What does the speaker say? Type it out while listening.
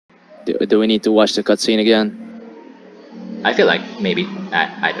Do we need to watch the cutscene again? I feel like maybe.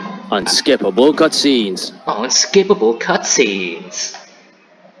 I don't know. Unskippable cutscenes. Unskippable cutscenes.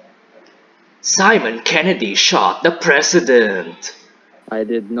 Simon Kennedy shot the president. I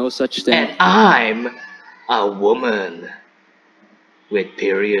did no such thing. And I'm a woman. With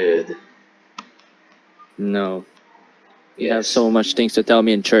period. No. Yes. You have so much things to tell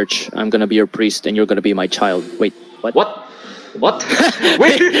me in church. I'm gonna be your priest and you're gonna be my child. Wait, what? What? What?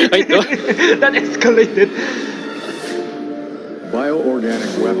 Wait, what? That escalated.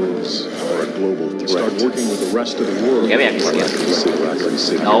 Bioorganic weapons are a global threat. Start working with the rest of the world. Yeah, we have to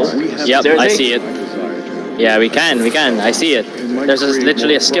skip. No. Yep, I see it. Yeah, we can. I see it. There's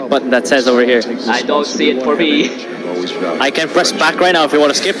literally a skip button that says over here. I don't see it for me. I can press back right now if you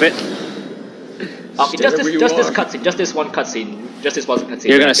want to skip it. Okay, just this cutscene, just this one cutscene.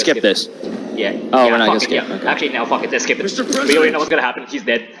 You're gonna skip this? Yeah. Oh, yeah, we're not gonna skip. Yeah. Okay. Actually, no, fuck it, let's skip it. We already know what's gonna happen. He's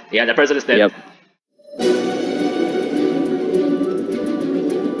dead. Yeah, the president's dead. Yep.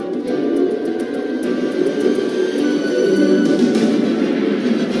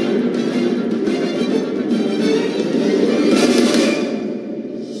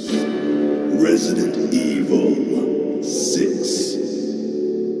 Resident Evil 6.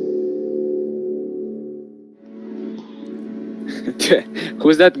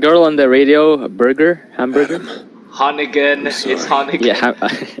 Who's that girl on the radio? Hamburger? Hannigan, it's Hannigan. Yeah,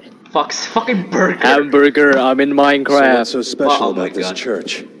 Fucking burger. Hamburger, I'm in Minecraft. So what's so special Oh my about this God.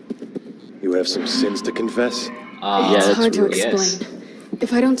 church? You have some sins to confess? Yeah, It's that's hard to rude. explain. Yes.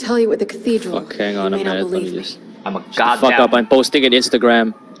 If I don't tell you at the cathedral, Fuck, hang on you a may not minute. Let me believe me. just... I'm a Fuck goddamn. up, I'm posting it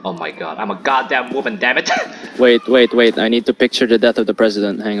Instagram. Oh my god, I'm a goddamn woman, damn it. Wait, I need to picture the death of the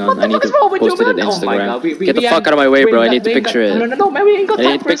president. Hang on, What the I need fuck to is wrong with post you, it on man? Oh my Instagram. God, Get the fuck out of my way, bro. I need to picture it. No, man, we ain't got I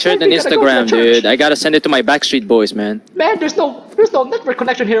time need to for picture it this, on man. We gotta go to Instagram, the church. dude. I gotta send it to my Backstreet Boys, man. Man, there's no network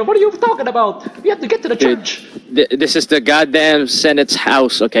connection here. What are you talking about? We have to get to the Dude, church. this is the goddamn Senate's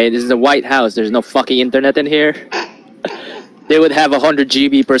house, okay? This is the White House. There's no fucking internet in here. They would have 100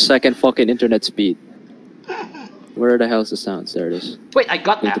 GB per second fucking internet speed. Where the hell's the sounds? There it is. Wait, I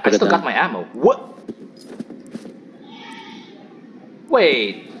still got my ammo. What?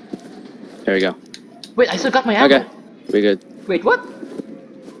 Wait. There we go. Wait, I still got my ammo. Okay, we good. Wait, what?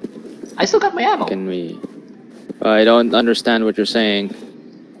 I still got my ammo. Can we... I don't understand what you're saying.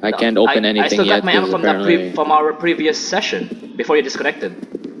 I can't open anything I still yet. got my ammo because from, apparently... from our previous session, before you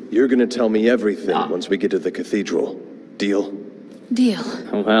disconnected. You're gonna tell me everything Ah. once we get to the cathedral. Deal? Deal.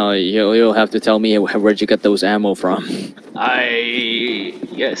 Well, you'll have to tell me where'd you get those ammo from.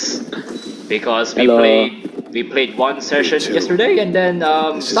 Yes. Because Hello. we played one session too. yesterday and then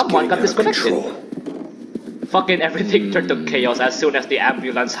This is someone got getting out of disconnected. control. Fucking everything turned to chaos as soon as the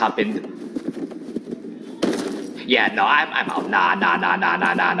ambulance happened. Yeah, no, I'm out. Nah.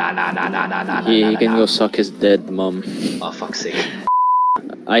 He can go suck his dead mom. Oh, fuck's sake.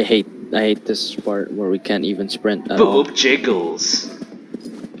 I hate this part where we can't even sprint at all. Boob jiggles.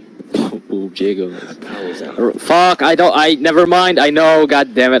 Boob jiggles. Fuck, never mind, I know,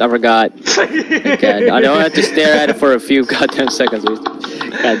 god damn it, I forgot. God, I don't have to stare at it for a few goddamn seconds.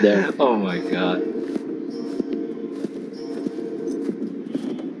 God damn. Oh my god.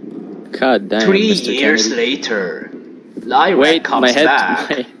 God damn, 3 Mr. years Kennedy. later, Lyrad Wait, comes my head- back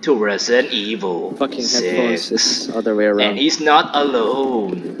my- to Resident Evil Fucking 6. headphones is other way around. And he's not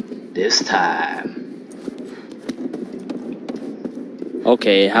alone this time.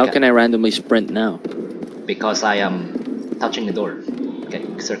 Okay, how can I randomly sprint now? Because I am touching the door. Okay,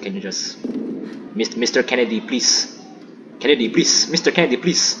 sir, can you just... Mr. Kennedy, please. Kennedy, please. Mr. Kennedy,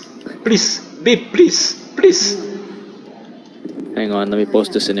 please. Please. Babe, please. Please. Hang on, let me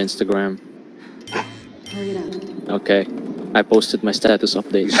post this in Instagram. Hurry it up. Okay, I posted my status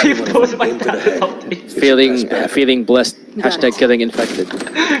update. You posted my status update. Feeling blessed. Hashtag killing infected.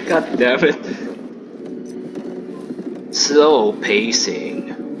 God damn it. Slow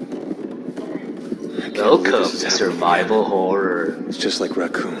pacing. Welcome to survival horror. It's just like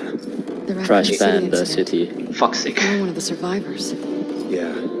Raccoon. The Raccoon Trash City Panda incident. City. Fuck's sake. You're one of the survivors. Yeah,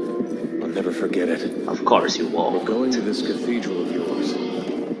 I'll never forget it. Of course you We're won't. going to this cathedral of yours.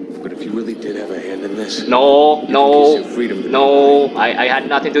 But if you really did have a hand in this... No, you no, can use your freedom to no. I had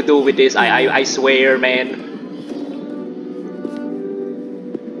nothing to do with this. I swear, man.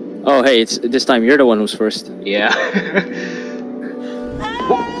 Oh hey, it's this time you're the one who's first. Yeah.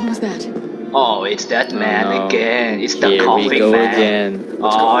 What was that? Oh, it's that man no. again. It's the Here we coughing go man. again.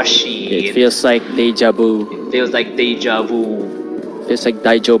 Oh It shit. feels like deja vu. It feels like deja vu. Feels like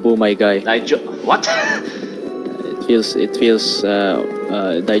Daijobu, my guy. What? It feels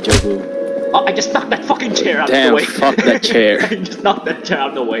Daijobu. Oh, I just knocked that fucking chair out of the Damn, way. fuck that chair. I just knocked that chair out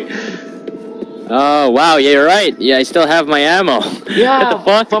of the way. Oh, wow, yeah, you're right. Yeah, I still have my ammo. Yeah, What the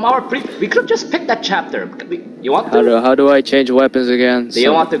fuck? from our we could have just picked that chapter. You want to? How do I change weapons again? Do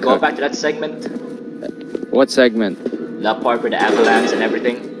you want to go back to that segment? What segment? The part with the avalanche and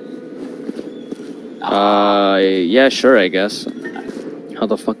everything? Yeah, sure, I guess. How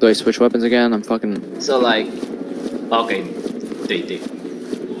the fuck do I switch weapons again? I'm fucking... So like... Okay. D.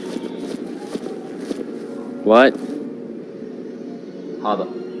 What? How the...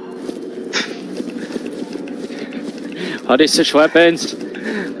 How do you switch weapons?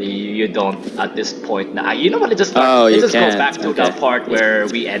 You don't at this point. Nah, you know what? It just Oh, it you just goes can't. back to Okay. the part where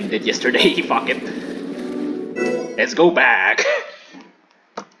we ended yesterday. Fuck it. Let's go back.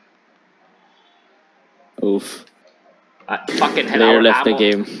 Oof. Fucking hell, Player our left the ammo,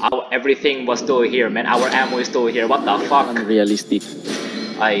 game. everything was still here, man. Our ammo is still here. What the fuck? Unrealistic.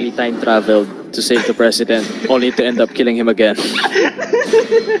 We I time traveled to save the president, only to end up killing him again.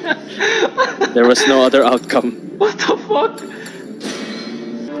 There was no other outcome. what the fuck?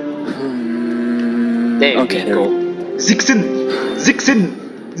 There Okay, we there go. Zixen.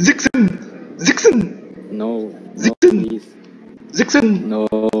 No, Zixen. please. Zixen.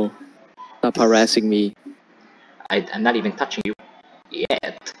 No. Stop harassing me. I'm not even touching you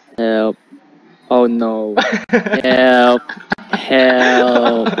yet. Help. Oh no. Help.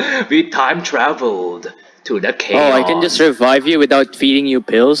 Help. We time traveled to the chaos. Oh, I can just revive you without feeding you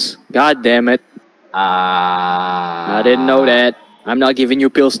pills? God damn it. I didn't know that. I'm not giving you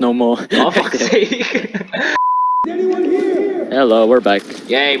pills no more. Oh, fuck's sake. Hello, we're back.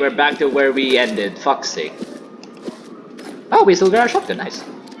 Yay, we're back to where we ended. Fuck's sake. Oh, we still got our shotgun. Nice.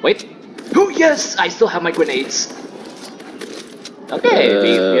 Wait. Oh, yes! I still have my grenades. Okay,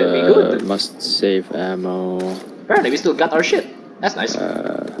 we good. Must save ammo. Apparently, we still got our shit. That's nice.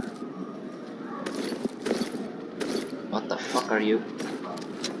 What the fuck are you?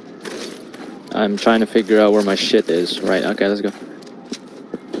 I'm trying to figure out where my shit is. Right, okay, let's go.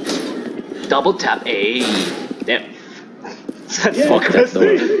 Double tap A. Damn. Fuck that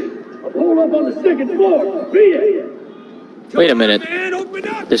door. Hold up on the second floor. Beat it. Wait a minute.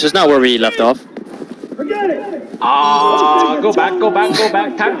 This is not where we left off. Forget it. Go back.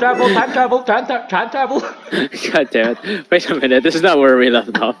 Time travel. God damn it. Wait a minute, this is not where we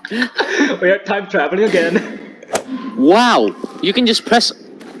left off. We are time traveling again. Wow! You can just press...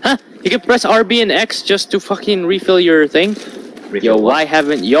 Huh? You can press RB and X just to fucking refill your thing? Yo, why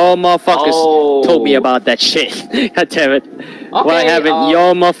haven't y'all motherfuckers told me about that shit? God damn it. Why haven't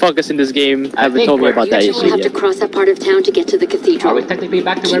y'all motherfuckers in this game haven't told me about that You shit will have to yet? cross that part of town to get to the cathedral. Are we technically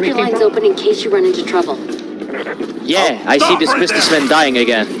back to Keep where we your came lights from? open in case you run into trouble. Yeah, I see this businessman dying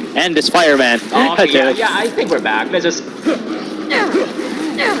again. And this fireman. God Okay, damn it. yeah, I think we're back. Let's just...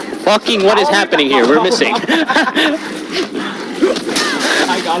 Fucking what is happening here? We're missing.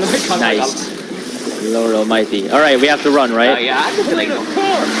 I got him. Nice. Lord almighty. Alright, we have to run, right? Yeah, I just like...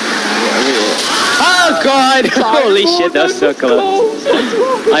 Oh god! Holy shit, that was so close.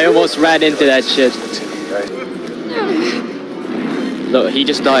 I almost ran into that shit. Look, he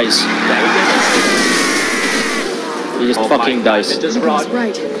just dies. He just fucking dies. Just He's run.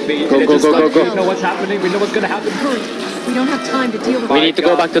 right. Go. We know what's happening. We know what's gonna happen. Hurry. We don't have time to deal with We it. need to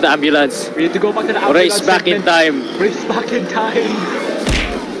go back to the ambulance. We need to go back to the Race ambulance back in segment. time. Race back in time.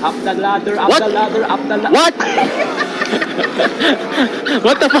 Up the ladder, up What? the ladder, up the ladder. What?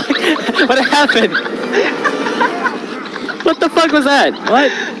 What the fuck? What happened? What the fuck was that?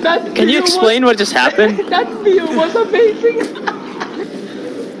 What? Can you explain what just happened? That view was amazing.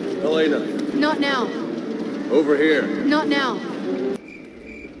 Elena, Not now. over here. Not now.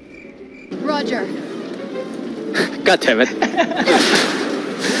 Roger. God damn it.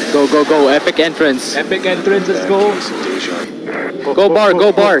 Go. Epic entrance. Epic entrance, let's go. Go bar.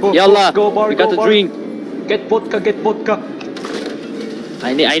 Yalla. Go bar, We got go a bar. drink. Get vodka.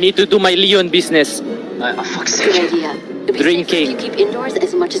 I need to do my Leon business. Fuck's Good sake. idea. It'd be Drinking. safer if you keep indoors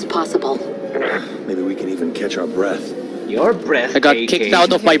as much as possible. Maybe we can even catch our breath. Your breath. I got AK. kicked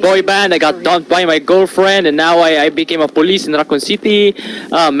out of my boy band. I got dumped by my girlfriend, and now I became a police in Raccoon City.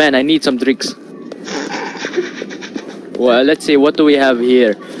 Oh man, I need some drinks. Well, let's see. What do we have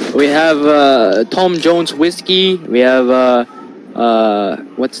here? We have Tom Jones whiskey. We have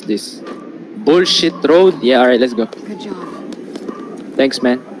what's this? Bullshit Road. Yeah, all right, let's go. Good job. Thanks,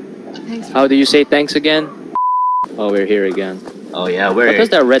 man. Thanks. How do you say thanks again? Oh, we're here again. Oh yeah, What where? does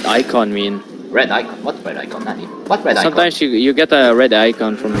that red icon mean? Red icon? What red icon? What red icon? Sometimes you get a red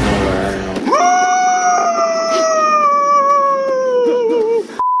icon from nowhere. I don't know.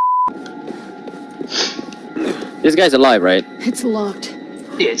 This guy's alive, right? It's locked.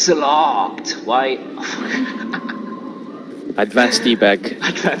 It's locked. Why? Advanced teabag.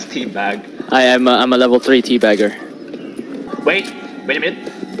 Advanced teabag. I'm a level 3 teabagger. Wait a minute.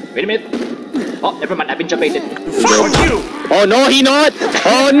 Wait a minute. Oh, never mind. I've been jumbated. Oh no, he not!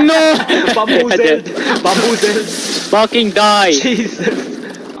 Oh no! Bamboozled. Bamboozled. Fucking die! Jesus.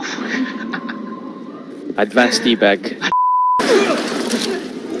 Advanced teabag.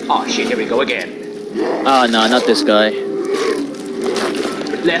 Oh shit, here we go again. Oh no, not this guy.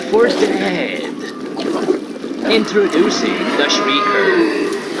 Left 4's dead. Introducing the Shrieker.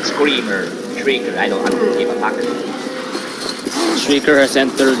 Screamer. Shrieker. I don't give a fuck. Shrieker has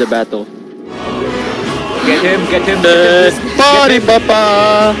entered the battle. Get him, get him, The get him. body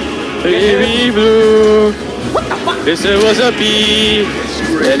papa, baby blue. This was a bee,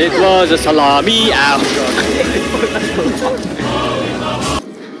 and it was a salami. Ow.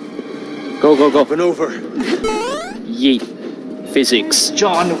 Go, go, go. Up and over. Yeet. Physics.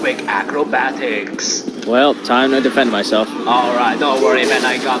 John Wick acrobatics. Well, time to defend myself. Alright, don't worry man,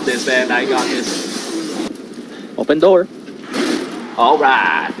 I got this man, I got this. Open door.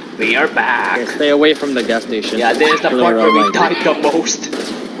 Alright, we are back. Stay away from the gas station. Yeah, this is the part where we died the most.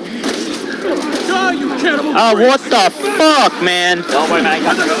 Ah, what the fuck, man? Don't worry man, I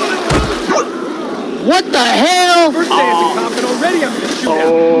got you. What the hell?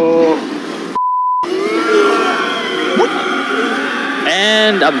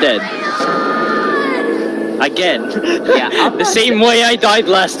 And I'm dead. Again. Yeah, The same way I died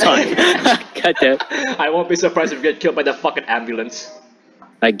last time. God damn. I won't be surprised if you get killed by the fucking ambulance.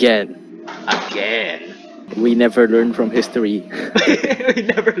 Again. Again. We never learn from history. We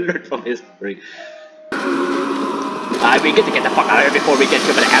never learned from history. We get to get the fuck out of here before we get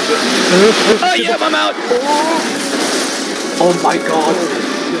killed by the ambulance. Oh yeah, I'm out! Oh my god.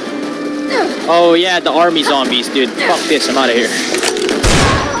 Oh yeah, the army zombies, dude. Fuck this, I'm out of here.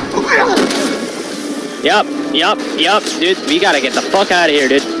 Yup, dude. We gotta get the fuck out of here,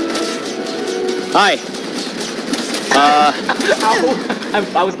 dude. Hi.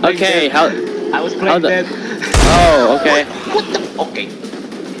 I was playing Okay, dead. how... I was playing dead. Oh, okay. What the? Okay.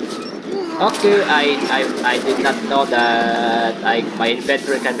 Okay, I did not know that my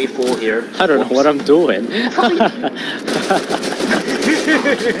inventory can be full here. I don't know what I'm doing.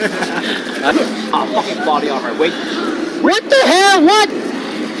 Fucking body armor. Wait, What the hell? What?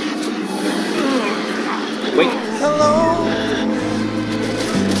 wait.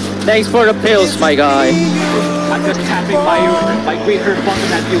 Thanks for the pills, my guy. I'm just tapping my green herb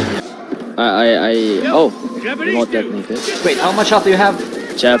button at you. Oh, remote detonated. Wait, how much health do you have?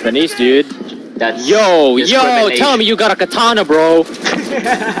 Japanese, dude. That's Yo, discrimination. tell me you got a katana, bro.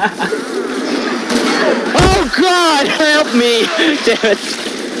 Oh God, help me! Damn it!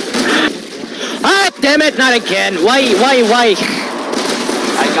 Ah, damn it, not again! Why? I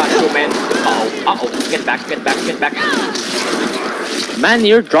got you, man. Uh-oh, get back. Man,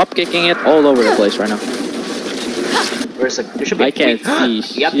 you're drop kicking it all over the place right now. There should be I can't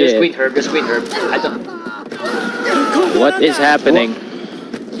see Yep, there's shit. green herb, I don't... What is happening?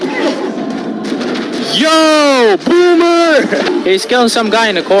 Yo, boomer! He's killing some guy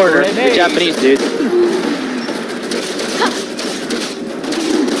in the corner. The Grenade. Japanese dude.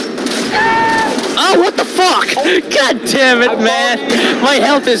 Oh, what the fuck? God damn it, man! My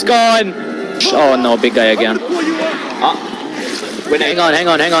health is gone. Oh no, big guy again. Grenade. Hang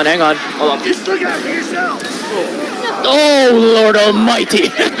on. Hold on. Oh, Lord Almighty!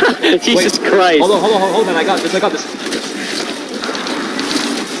 Jesus Christ! Hold on, I got this.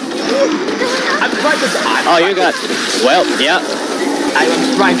 I'm trying to... Oh, you got... Well, yeah. I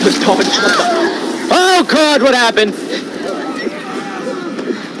am trying to dodge. Oh God, what happened?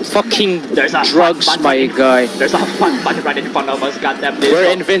 Fucking There's a drugs, hot button. my guy. There's a hot button right in front of us, goddamn this. We're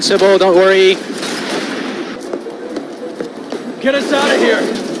invincible, don't worry. Get us out of here!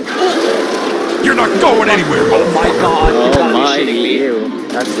 You're not going anywhere, Oh my god, you Oh gotta my, be shitting me. ew.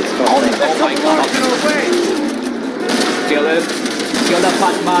 That's Oh disgusting. my god. Kill him. Kill the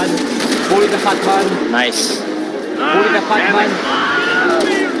fat man. Bully the fat man. Nice. Bully the fat man.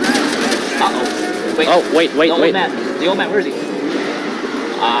 Uh-oh. Wait. Oh, wait. The old man, where is he?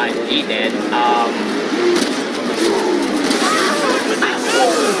 He dead.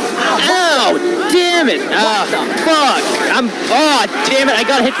 Ow! Damn it! Ah, fuck! Oh, damn it! I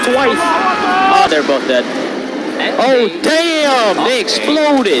got hit twice. Oh, they're both dead. Oh, damn! They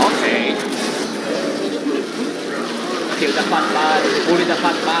exploded. Okay. Kill the fat man. Bully the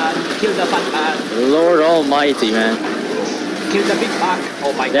fat man. Kill the fat man. Lord Almighty, man. Kill the Big Mac.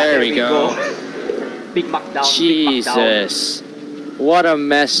 Oh my god. There we go. Big Mac down. Jesus. What a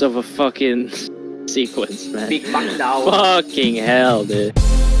mess of a fucking sequence, man. Big Mac down. Fucking hell, dude.